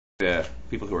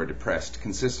People who are depressed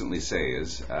consistently say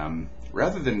is,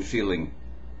 rather than feeling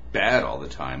bad all the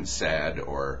time, sad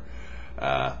or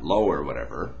low or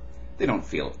whatever, they don't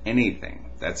feel anything.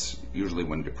 That's usually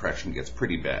when depression gets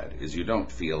pretty bad, is you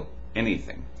don't feel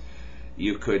anything.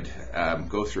 You could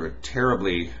go through a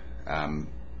terribly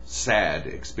sad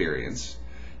experience.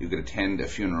 You could attend a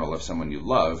funeral of someone you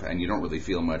love, and you don't really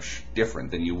feel much different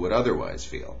than you would otherwise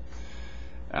feel.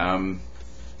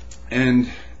 And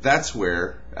that's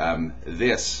where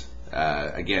this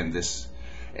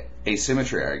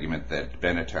asymmetry argument that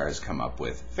Benatar has come up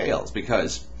with fails,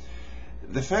 because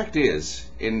the fact is,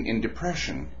 in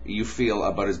depression, you feel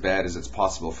about as bad as it's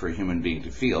possible for a human being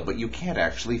to feel, but you can't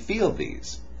actually feel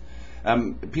these.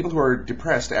 People who are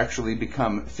depressed actually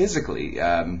become physically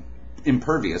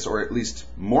impervious, or at least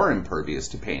more impervious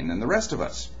to pain than the rest of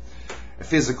us.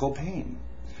 Physical pain.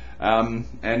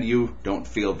 And you don't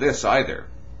feel this either.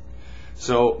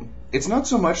 So it's not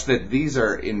so much that these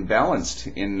are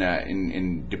imbalanced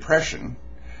in depression.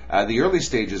 The early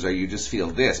stages are you just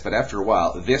feel this, but after a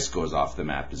while this goes off the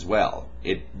map as well.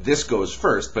 This goes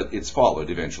first, but it's followed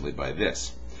eventually by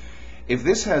this. If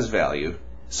this has value,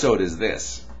 so does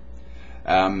this.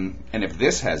 And if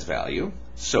this has value,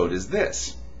 so does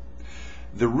this.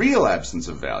 The real absence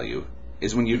of value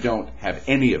is when you don't have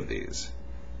any of these.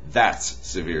 That's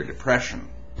severe depression.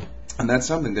 And that's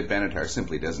something that Benatar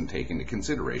simply doesn't take into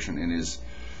consideration in his,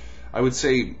 I would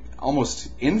say,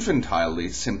 almost infantilely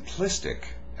simplistic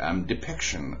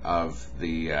depiction of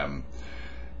the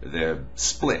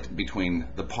split between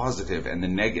the positive and the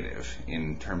negative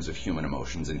in terms of human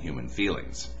emotions and human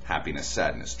feelings. Happiness,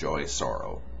 sadness, joy,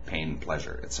 sorrow, pain,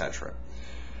 pleasure, etc.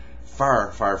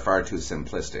 Far, far, far too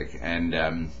simplistic,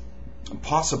 and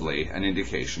possibly an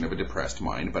indication of a depressed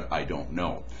mind, but I don't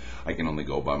know. I can only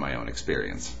go by my own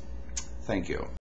experience. Thank you.